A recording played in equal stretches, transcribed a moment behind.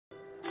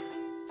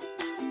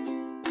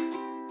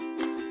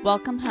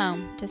Welcome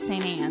home to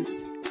St.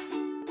 Anne's.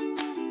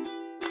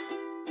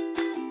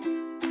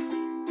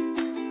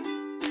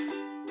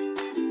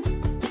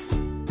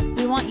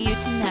 We want you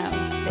to know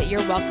that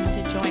you're welcome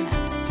to join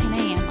us at 10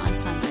 a.m. on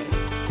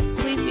Sundays.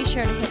 Please be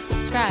sure to hit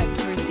subscribe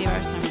to receive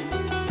our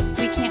sermons.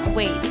 We can't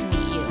wait to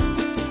meet you.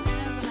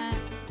 Isn't it?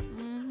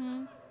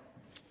 Mm-hmm.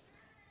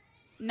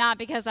 Not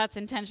because that's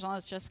intentional,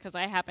 it's just because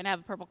I happen to have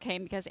a purple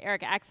cane because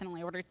Eric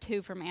accidentally ordered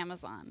 2 from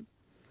Amazon.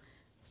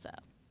 So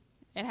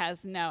it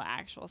has no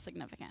actual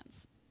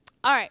significance.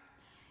 All right.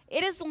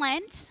 It is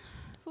Lent.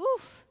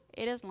 Oof.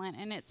 It is Lent,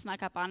 and it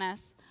snuck up on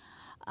us.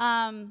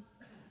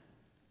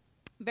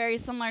 Very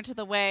similar to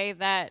the way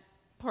that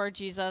poor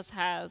Jesus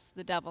has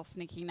the devil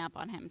sneaking up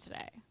on him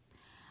today.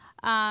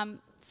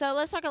 So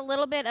let's talk a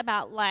little bit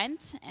about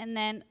Lent and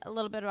then a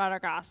little bit about our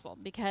gospel,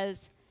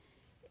 because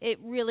it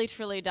really,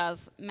 truly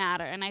does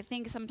matter. And I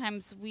think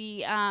sometimes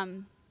we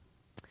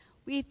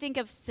think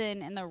of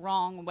sin in the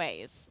wrong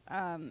ways,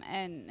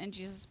 and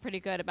Jesus is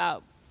pretty good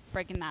about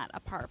breaking that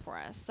apart for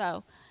us.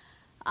 So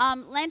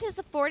Lent is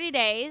the 40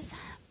 days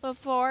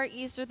before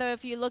Easter, though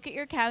if you look at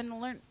your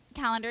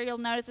calendar, you'll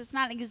notice it's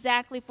not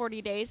exactly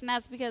 40 days, and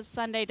that's because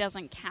Sunday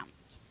doesn't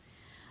count.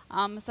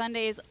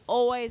 Sunday is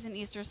always an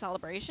Easter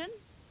celebration,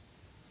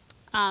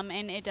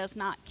 and it does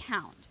not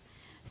count.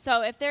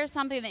 So if there's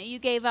something that you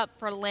gave up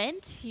for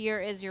Lent, here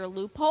is your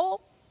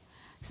loophole.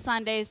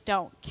 Sundays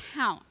don't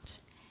count.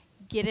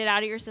 Get it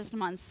out of your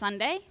system on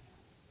Sunday,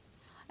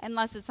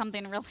 unless it's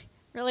something really,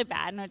 really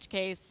bad, in which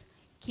case,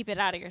 keep it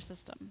out of your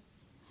system.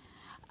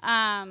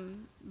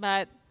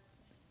 But,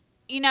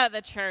 you know,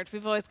 the church,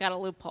 we've always got a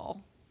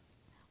loophole.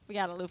 We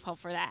got a loophole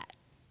for that.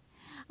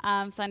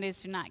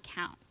 Sundays do not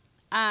count.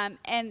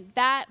 And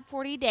that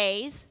 40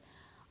 days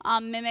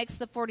mimics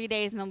the 40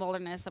 days in the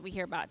wilderness that we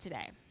hear about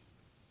today.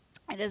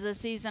 It is a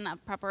season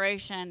of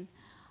preparation,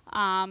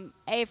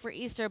 for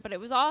Easter, but it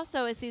was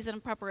also a season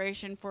of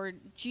preparation for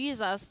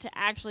Jesus to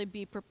actually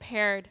be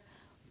prepared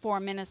for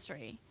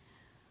ministry.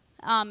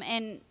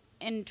 And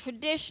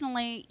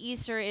traditionally,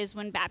 Easter is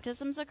when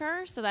baptisms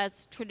occur, so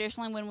that's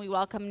traditionally when we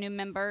welcome new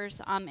members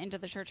into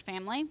the church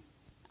family.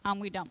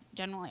 We don't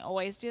generally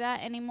always do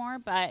that anymore,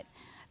 but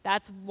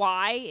that's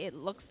why it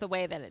looks the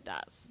way that it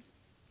does.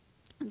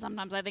 And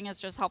sometimes I think it's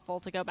just helpful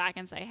to go back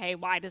and say, hey,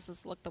 why does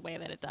this look the way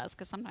that it does?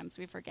 Because sometimes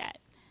we forget.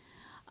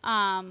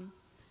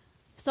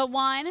 So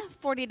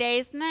 40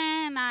 days,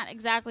 not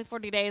exactly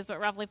 40 days, but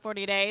roughly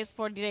 40 days.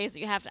 40 days that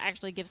you have to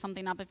actually give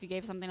something up if you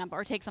gave something up,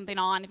 or take something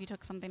on if you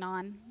took something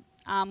on,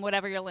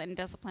 whatever your Lenten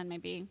discipline may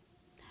be.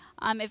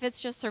 If it's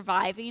just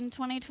surviving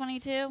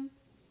 2022,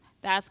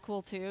 that's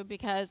cool too,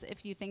 because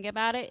if you think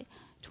about it,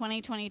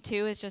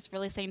 2022 is just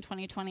really saying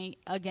 2020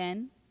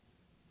 again.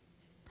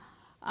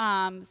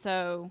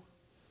 So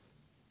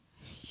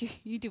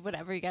you do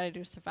whatever you got to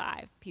do to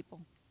survive,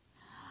 people.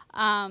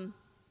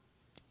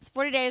 It's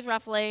 40 days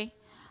roughly.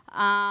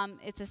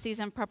 It's a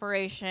season of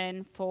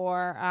preparation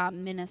for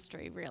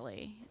ministry,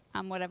 really,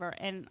 whatever.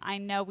 And I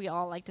know we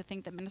all like to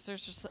think that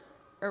ministers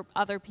are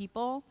other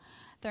people.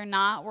 They're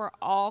not. We're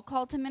all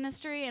called to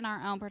ministry in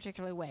our own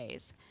particular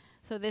ways.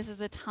 So this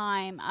is a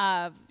time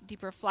of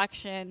deep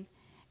reflection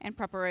and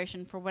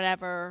preparation for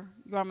whatever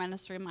your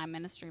ministry, my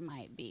ministry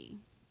might be.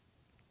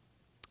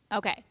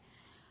 Okay,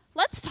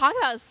 let's talk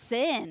about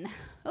sin.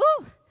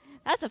 Ooh,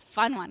 that's a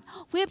fun one.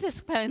 We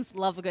Episcopalians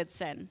love a good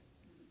sin.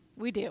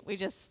 We do. We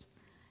just,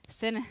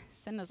 sin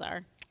is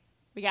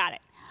we got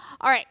it.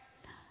 All right,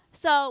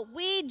 so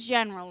we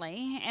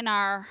generally, in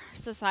our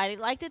society,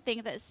 like to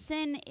think that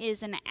sin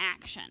is an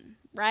action,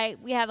 right?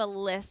 We have a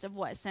list of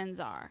what sins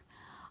are.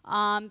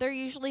 They're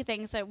usually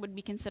things that would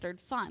be considered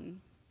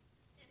fun.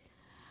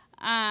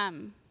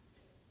 I'm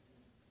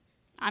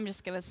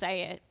just going to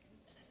say it.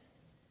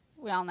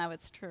 We all know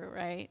it's true,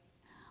 right?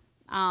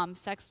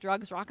 Sex,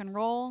 drugs, rock and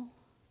roll,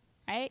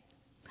 right?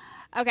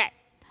 Okay.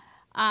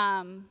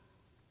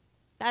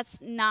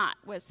 That's not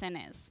what sin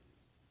is.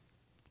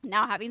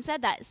 Now, having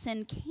said that,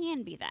 sin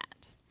can be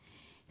that.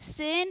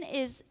 Sin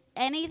is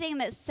anything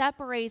that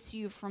separates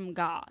you from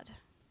God.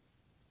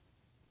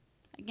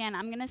 Again,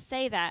 I'm going to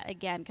say that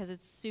again because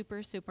it's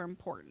super, super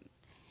important.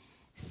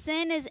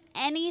 Sin is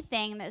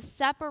anything that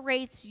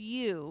separates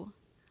you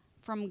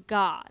from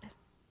God.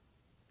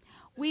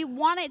 We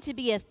want it to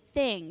be a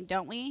thing,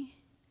 don't we?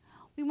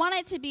 We want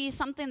it to be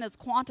something that's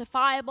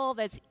quantifiable,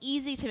 that's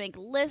easy to make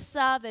lists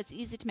of, that's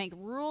easy to make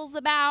rules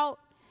about.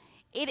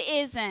 It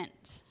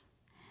isn't.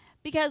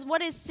 Because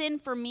what is sin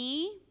for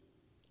me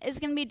is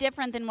going to be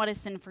different than what is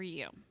sin for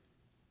you.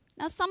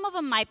 Now, some of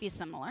them might be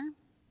similar.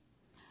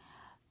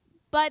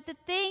 But the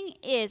thing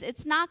is,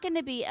 it's not going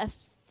to be a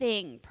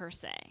thing per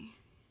se.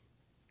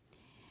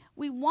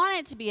 We want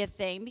it to be a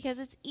thing because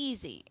it's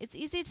easy. It's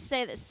easy to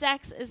say that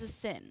sex is a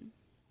sin.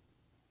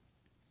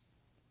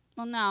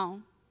 Well,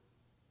 no.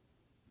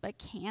 But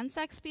can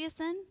sex be a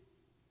sin?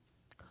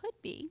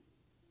 Could be.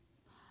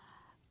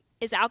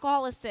 Is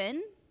alcohol a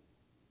sin?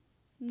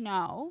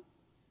 No.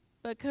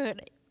 But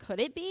could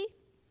it be?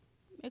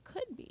 It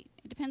could be.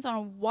 It depends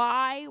on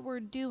why we're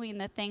doing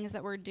the things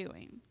that we're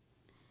doing.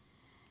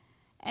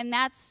 And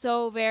that's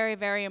so very,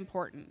 very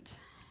important.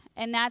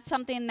 And that's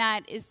something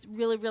that is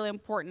really, really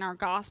important in our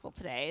gospel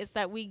today, is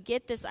that we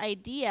get this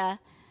idea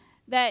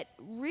that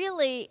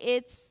really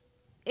it's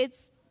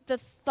the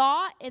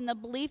thought and the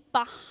belief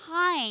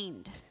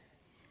behind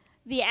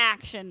the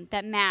action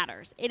that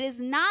matters. It is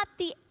not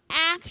the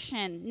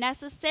action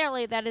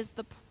necessarily that is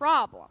the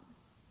problem.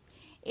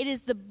 It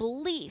is the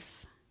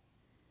belief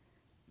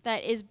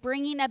that is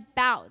bringing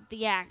about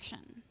the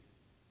action.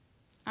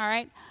 All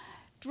right?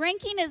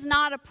 Drinking is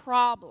not a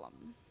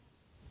problem.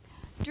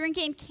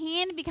 Drinking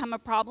can become a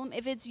problem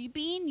if it's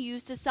being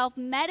used to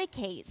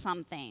self-medicate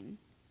something.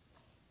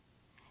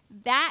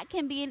 That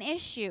can be an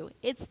issue.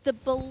 It's the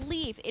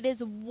belief. It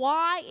is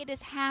why it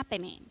is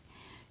happening.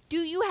 Do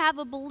you have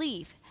a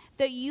belief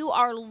that you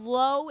are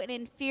low and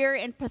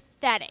inferior and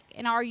pathetic?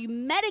 And are you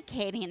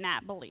medicating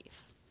that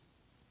belief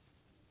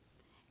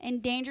in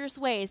dangerous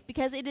ways?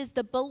 Because it is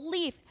the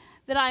belief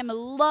that I'm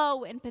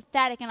low and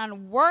pathetic and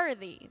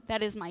unworthy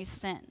that is my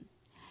sin.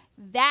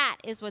 That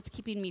is what's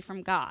keeping me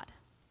from God,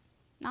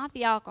 not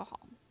the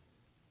alcohol.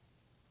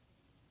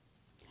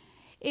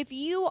 If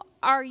you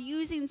are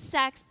using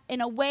sex in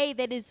a way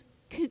that is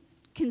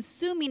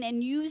consuming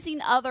and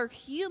using other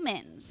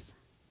humans,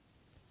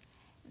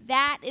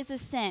 that is a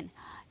sin.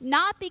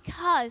 Not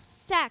because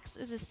sex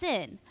is a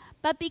sin,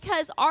 but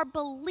because our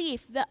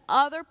belief that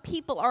other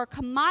people are a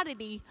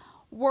commodity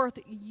worth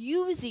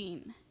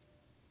using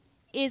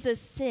is a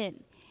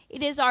sin.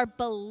 It is our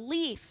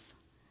belief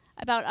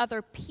about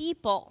other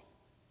people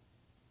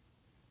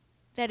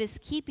that is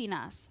keeping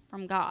us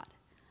from God,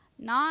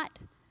 not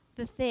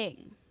the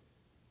thing.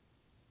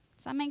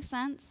 Does that make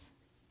sense?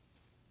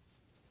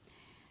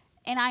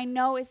 And I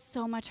know it's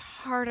so much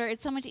harder.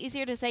 It's so much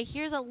easier to say,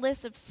 here's a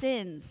list of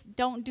sins.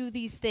 Don't do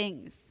these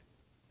things.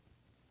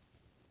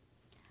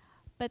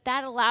 But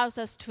that allows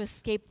us to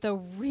escape the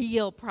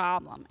real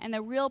problem. And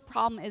the real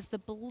problem is the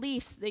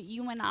beliefs that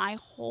you and I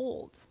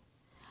hold.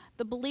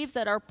 The beliefs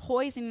that are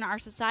poisoning our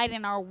society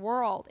and our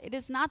world. It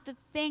is not the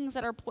things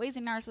that are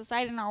poisoning our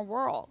society and our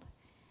world.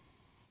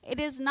 It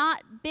is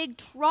not big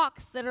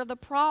trucks that are the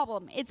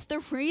problem. It's the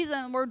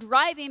reason we're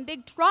driving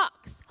big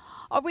trucks.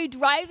 Are we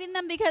driving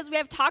them because we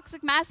have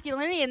toxic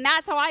masculinity and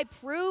that's how I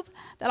prove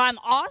that I'm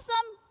awesome?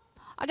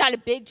 I got a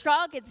big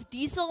truck, it's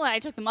diesel, and I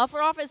took the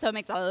muffler off it, so it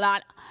makes a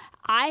lot.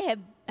 I have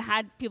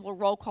had people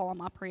roll call on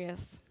my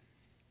Prius.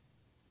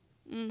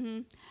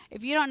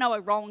 If you don't know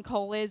what rolling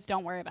coal is,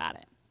 don't worry about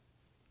it.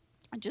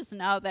 Just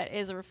know that it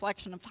is a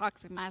reflection of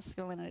toxic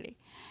masculinity.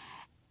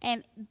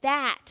 And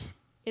that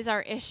is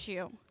our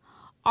issue.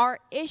 Our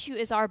issue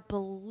is our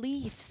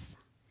beliefs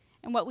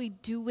and what we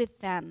do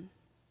with them.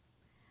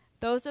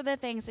 Those are the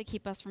things that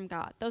keep us from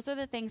God. Those are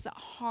the things that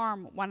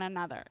harm one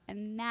another,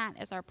 and that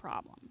is our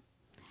problem.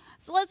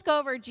 So let's go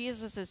over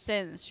Jesus'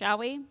 sins, shall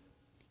we?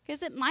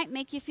 Because it might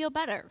make you feel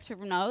better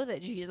to know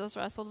that Jesus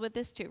wrestled with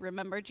this too.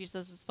 Remember,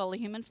 Jesus is fully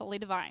human, fully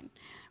divine.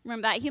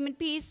 Remember that human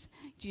piece?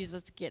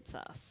 Jesus gets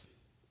us.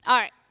 All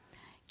right.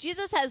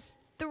 Jesus has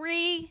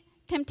 3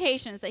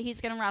 temptations that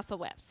he's going to wrestle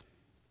with.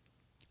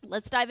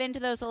 Let's dive into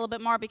those a little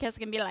bit more because it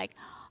can be like,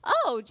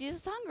 oh,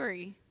 Jesus is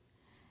hungry.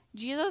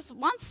 Jesus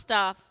wants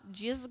stuff.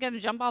 Jesus is going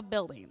to jump off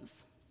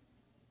buildings.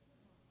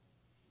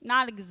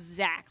 Not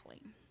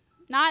exactly.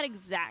 Not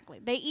exactly.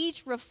 They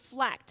each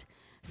reflect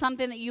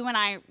something that you and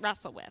I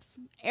wrestle with.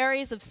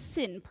 Areas of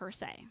sin, per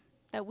se,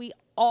 that we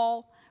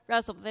all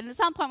wrestle with. And at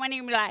some point, when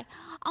you're going to be like,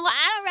 oh,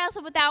 I don't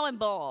wrestle with that one,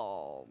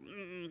 bull.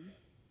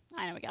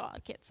 I know we got a lot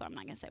of kids, so I'm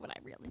not going to say what I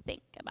really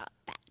think about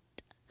that.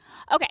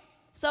 Okay.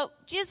 So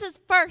Jesus'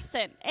 first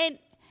sin, and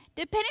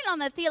depending on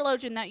the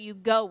theologian that you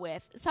go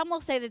with, some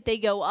will say that they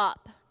go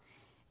up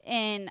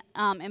in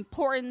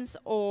importance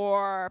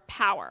or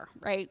power,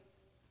 right?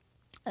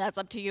 That's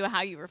up to you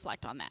how you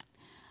reflect on that.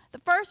 The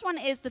first one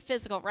is the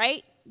physical,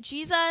 right?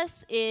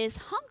 Jesus is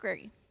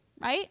hungry,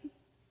 right?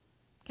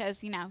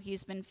 Because,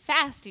 he's been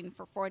fasting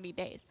for 40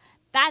 days.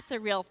 That's a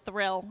real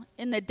thrill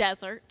in the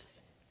desert.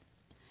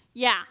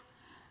 Yeah.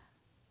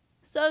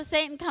 So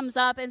Satan comes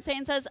up and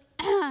Satan says,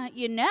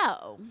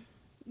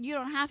 you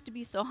don't have to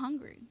be so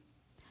hungry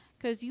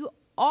because you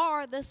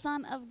are the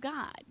Son of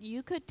God.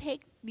 You could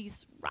take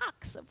these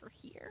rocks over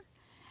here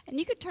and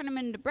you could turn them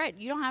into bread.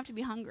 You don't have to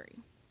be hungry.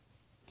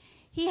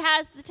 He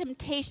has the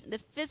temptation, the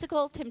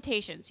physical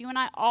temptations. You and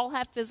I all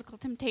have physical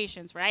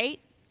temptations, right?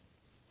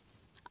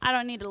 I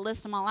don't need to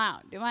list them all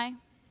out, do I?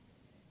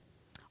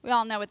 We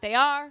all know what they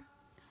are.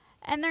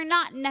 And they're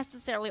not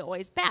necessarily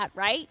always bad,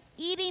 right?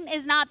 Eating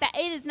is not bad.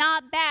 It is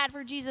not bad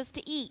for Jesus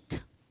to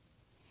eat.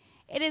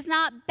 It is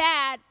not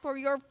bad for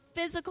your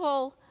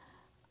physical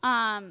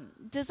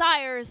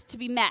desires to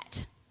be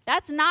met.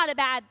 That's not a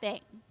bad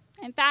thing.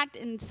 In fact,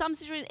 in some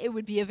situations, it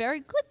would be a very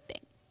good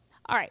thing.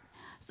 All right,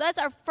 so that's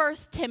our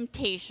first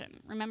temptation.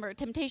 Remember,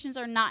 temptations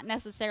are not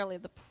necessarily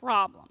the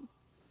problem.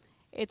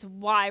 It's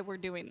why we're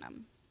doing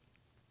them.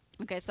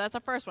 Okay, so that's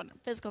our first one.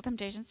 Physical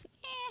temptations.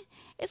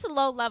 It's a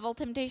low-level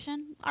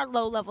temptation. Our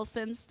low-level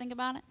sins, think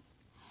about it.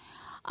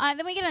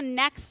 Then we get a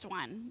next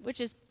one, which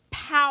is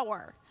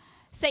power.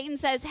 Satan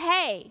says,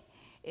 hey,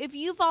 If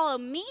you follow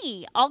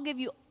me, I'll give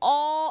you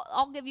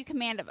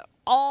command of it.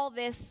 All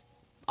this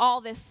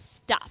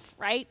stuff,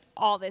 right?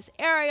 All this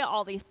area,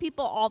 all these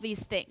people, all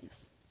these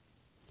things.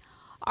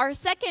 Our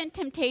second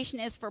temptation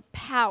is for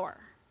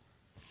power.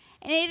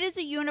 And it is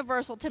a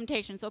universal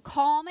temptation. So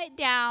calm it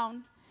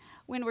down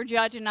when we're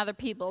judging other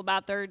people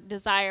about their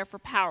desire for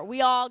power.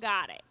 We all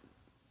got it.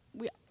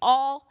 We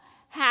all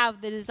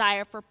have the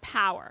desire for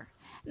power.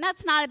 And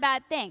that's not a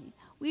bad thing.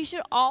 We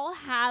should all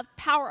have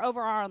power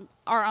over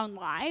our own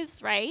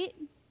lives, right?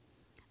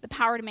 The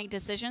power to make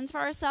decisions for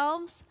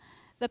ourselves,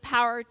 the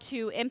power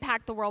to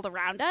impact the world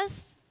around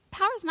us.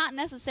 Power is not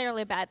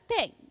necessarily a bad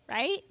thing,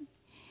 right?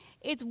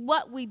 It's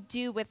what we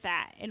do with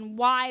that and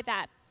why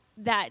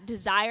that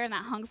desire and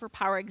that hunger for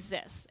power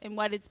exists and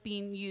what it's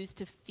being used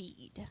to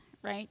feed,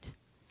 right?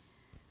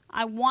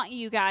 I want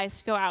you guys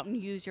to go out and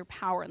use your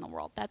power in the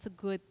world. That's a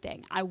good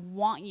thing. I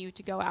want you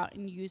to go out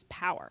and use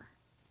power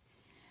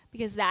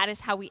because that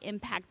is how we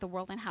impact the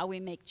world and how we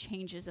make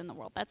changes in the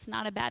world. That's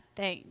not a bad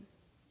thing.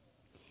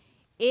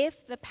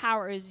 If the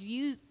power is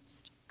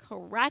used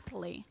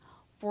correctly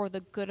for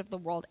the good of the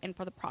world and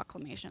for the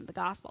proclamation of the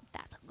gospel,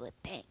 that's a good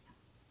thing.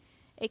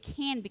 It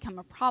can become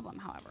a problem,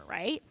 however,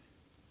 right?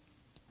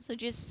 So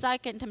just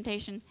second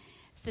temptation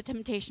is the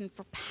temptation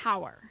for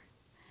power.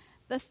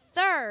 The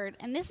third,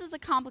 and this is a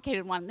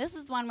complicated one. This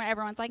is one where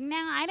everyone's like, no,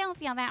 I don't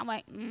feel that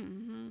way.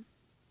 Mm-hmm.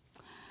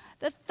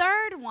 The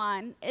third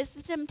one is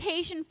the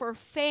temptation for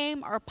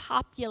fame or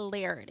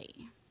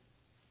popularity.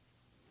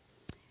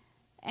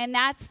 And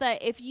that's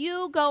if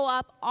you go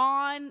up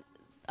on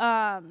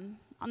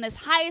this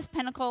highest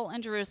pinnacle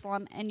in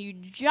Jerusalem and you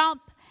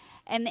jump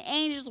and the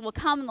angels will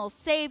come and they'll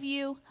save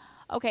you.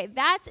 Okay,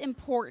 that's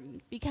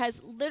important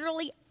because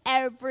literally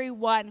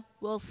everyone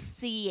will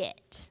see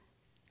it.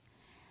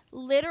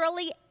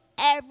 Literally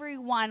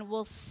everyone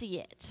will see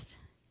it.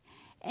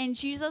 And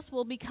Jesus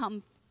will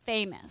become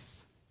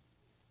famous.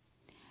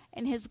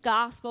 And his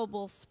gospel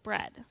will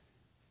spread.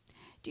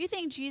 Do you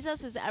think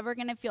Jesus is ever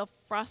going to feel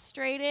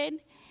frustrated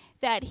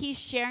that he's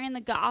sharing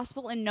the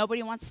gospel and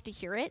nobody wants to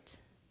hear it?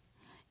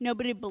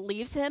 Nobody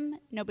believes him.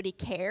 Nobody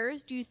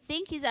cares. Do you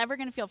think he's ever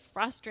going to feel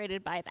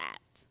frustrated by that?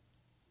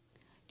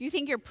 Do you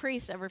think your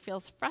priest ever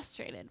feels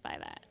frustrated by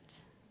that?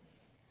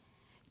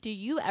 Do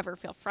you ever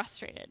feel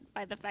frustrated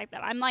by the fact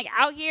that I'm like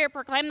out here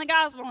proclaiming the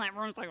gospel and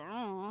everyone's like,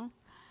 oh.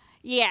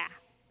 Yeah.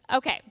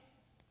 Okay.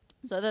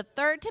 So the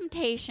third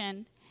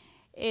temptation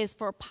is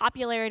for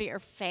popularity or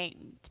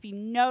fame, to be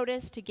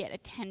noticed, to get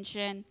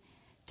attention,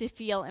 to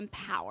feel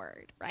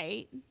empowered,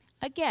 right?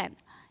 Again,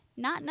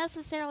 not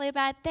necessarily a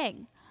bad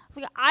thing.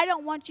 Like, I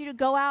don't want you to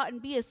go out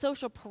and be a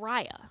social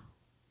pariah.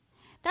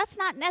 That's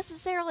not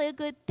necessarily a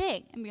good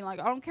thing. And be like,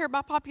 I don't care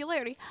about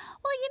popularity.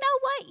 Well, you know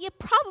what? You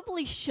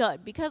probably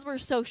should because we're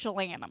social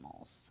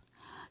animals.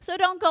 So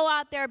don't go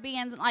out there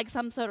being like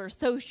some sort of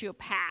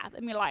sociopath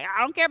and be like,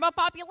 I don't care about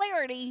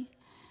popularity.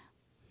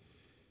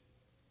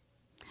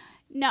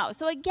 No.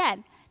 So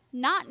again,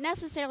 not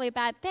necessarily a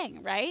bad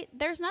thing, right?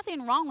 There's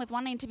nothing wrong with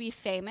wanting to be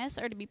famous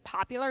or to be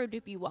popular or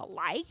to be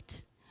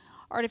well-liked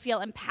or to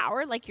feel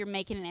empowered, like you're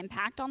making an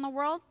impact on the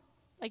world,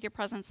 like your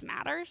presence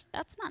matters.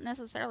 That's not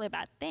necessarily a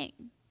bad thing,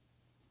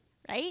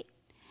 right?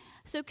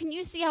 So can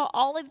you see how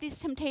all of these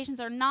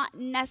temptations are not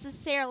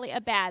necessarily a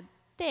bad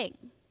thing?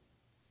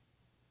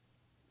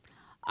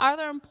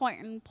 Other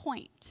important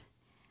point,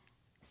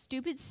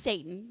 stupid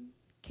Satan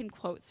can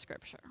quote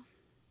scripture.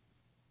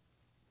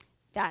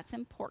 That's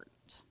important.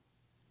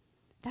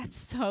 That's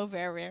so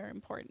very, very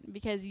important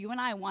because you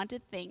and I want to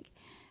think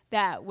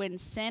that when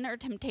sin or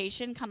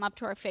temptation come up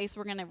to our face,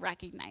 we're going to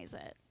recognize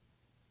it.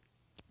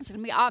 It's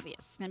going to be obvious.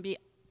 It's going to be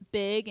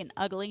big and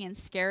ugly and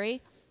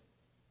scary.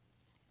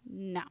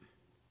 No.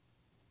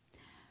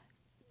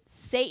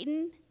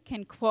 Satan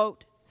can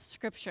quote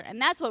scripture, and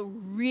that's what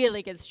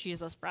really gets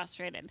Jesus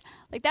frustrated.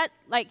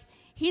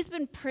 He's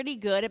been pretty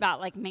good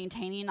about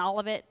maintaining all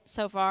of it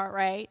so far,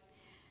 right?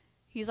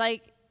 He's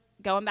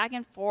going back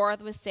and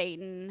forth with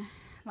Satan.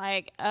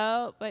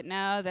 Oh, but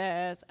no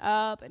this,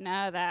 oh, but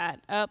no that,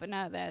 oh, but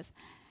no this.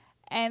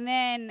 And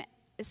then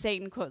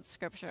Satan quotes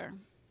scripture.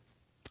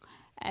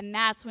 And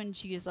that's when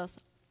Jesus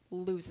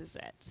loses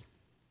it.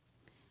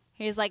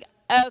 He's like,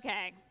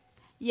 okay,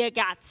 you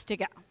gots to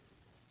go.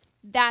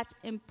 That's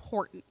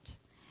important.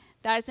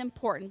 That is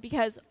important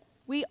because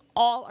we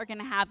all are going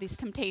to have these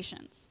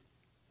temptations.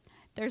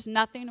 There's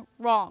nothing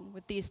wrong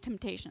with these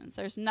temptations.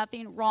 There's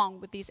nothing wrong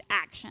with these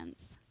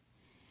actions.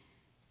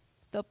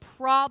 The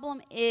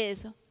problem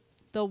is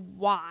the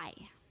why.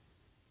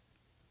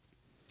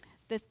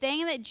 The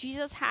thing that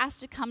Jesus has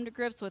to come to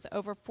grips with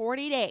over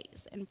 40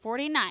 days and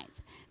 40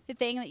 nights, the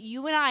thing that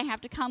you and I have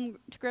to come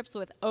to grips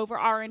with over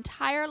our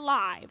entire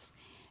lives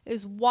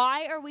is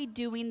why are we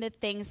doing the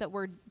things that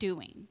we're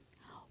doing?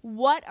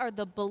 What are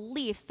the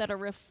beliefs that are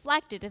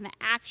reflected in the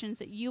actions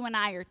that you and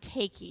I are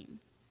taking?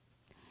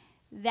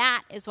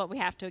 That is what we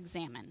have to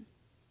examine.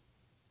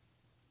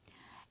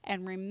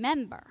 And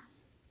remember,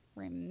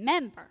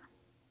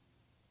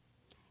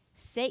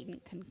 Satan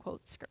can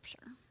quote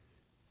scripture.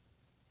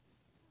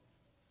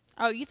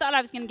 Oh, you thought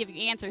I was going to give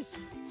you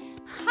answers.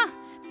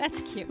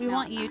 That's cute. We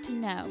want you to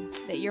know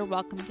that you're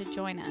welcome to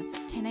join us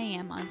at 10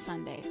 a.m. on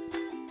Sundays.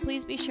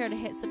 Please be sure to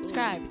hit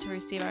subscribe to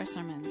receive our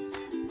sermons.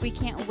 We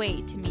can't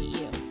wait to meet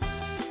you.